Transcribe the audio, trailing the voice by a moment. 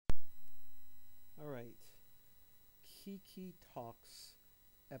Kiki Talks,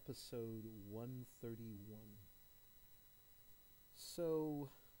 episode 131. So,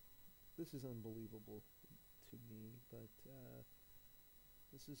 this is unbelievable to me, but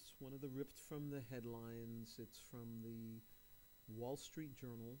this is one of the ripped from the headlines. It's from the Wall Street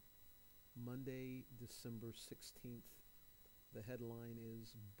Journal, Monday, December 16th. The headline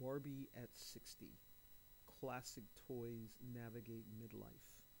is Barbie at 60. Classic toys navigate midlife.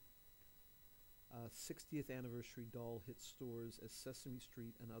 60th anniversary doll hits stores as Sesame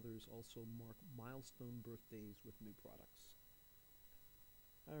Street and others also mark milestone birthdays with new products.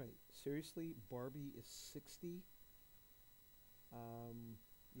 Alright, seriously, Barbie is 60?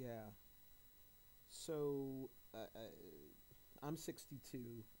 Yeah. So, I'm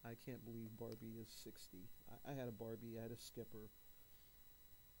 62. I can't believe Barbie is 60. I had a Barbie, I had a Skipper.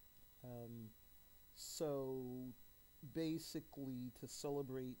 So basically, to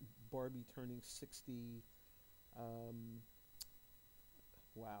celebrate Barbie turning 60,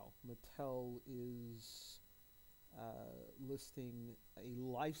 wow, Mattel is listing a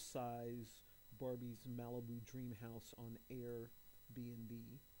life-size Barbie's Malibu Dream House on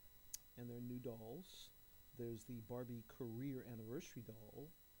Airbnb, and their new dolls. There's the Barbie Career Anniversary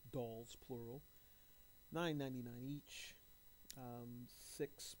dolls plural, $9.99 each.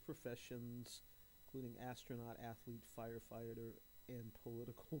 6 professions, including astronaut, athlete, firefighter, and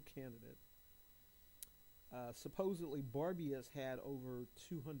political candidate. Supposedly, Barbie has had over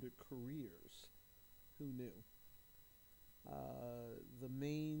 200 careers. Who knew? The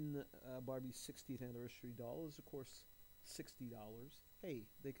main Barbie 60th anniversary doll is, of course, $60. Hey,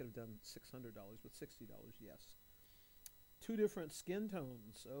 they could have done $600, but $60, yes. 2 different skin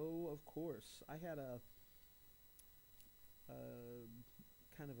tones. Oh, of course. I had a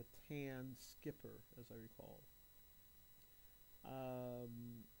kind of a tan Skipper, as I recall.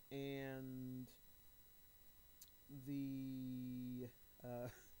 And the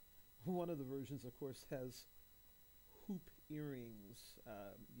one of the versions, of course, has hoop earrings.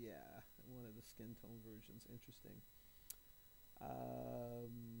 Yeah, one of the skin tone versions. Interesting.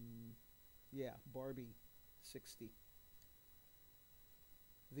 Yeah, Barbie, 60.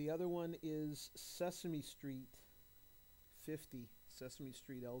 The other one is Sesame Street, 50. Sesame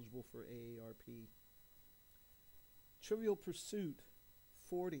Street eligible for AARP. Trivial Pursuit,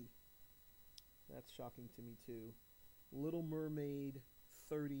 40. That's shocking to me too. Little Mermaid,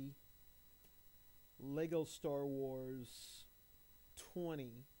 30. Lego Star Wars,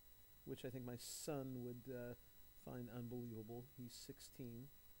 20, which I think my son would find unbelievable. He's 16.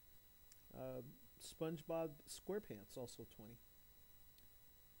 SpongeBob SquarePants, also 20.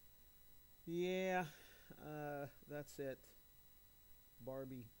 Yeah, that's it.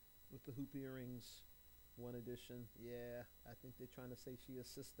 Barbie with the hoop earrings, 1 edition. Yeah, I think they're trying to say she is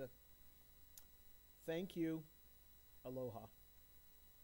sister. Thank you. Aloha.